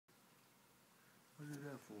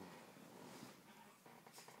for?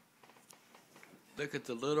 Look at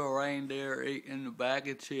the little reindeer eating a bag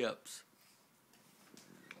of chips.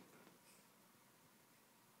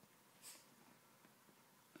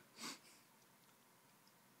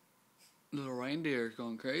 Little reindeer is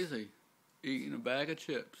going crazy, eating a bag of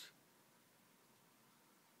chips.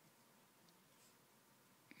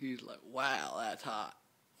 He's like, wow, that's hot.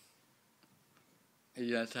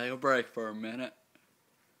 You gotta take a break for a minute.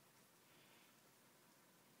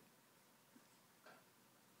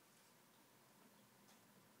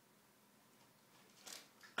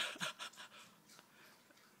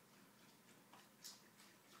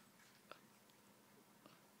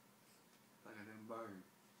 Look at them birds.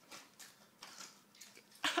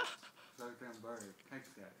 Look at them birds. Thanks,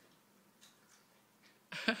 Daddy.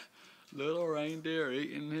 Little reindeer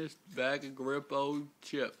eating his bag of grippo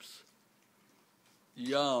chips.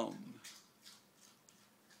 Yum.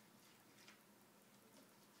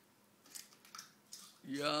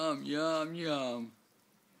 Yum, yum, yum.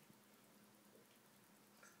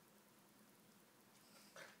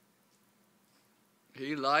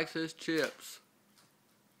 He likes his chips.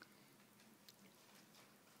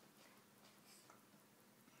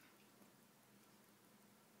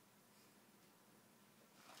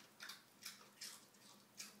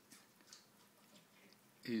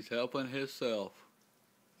 He's helping himself.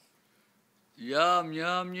 Yum,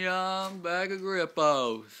 yum, yum, bag of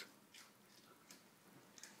grippos.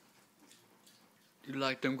 You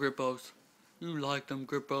like them grippos? You like them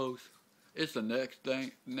grippos? It's the next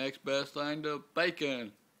best thing to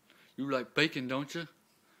bacon. You like bacon, don't you?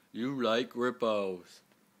 You like grippos.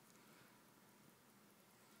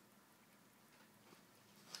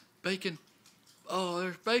 Bacon. Oh,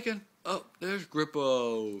 there's bacon. Oh, there's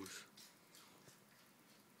grippos.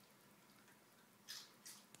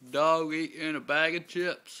 Dog eating a bag of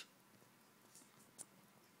chips.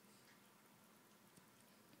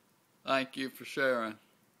 Thank you for sharing.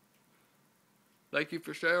 Thank you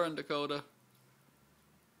for sharing, Dakota.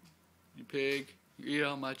 You pig, you eat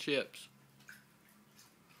all my chips.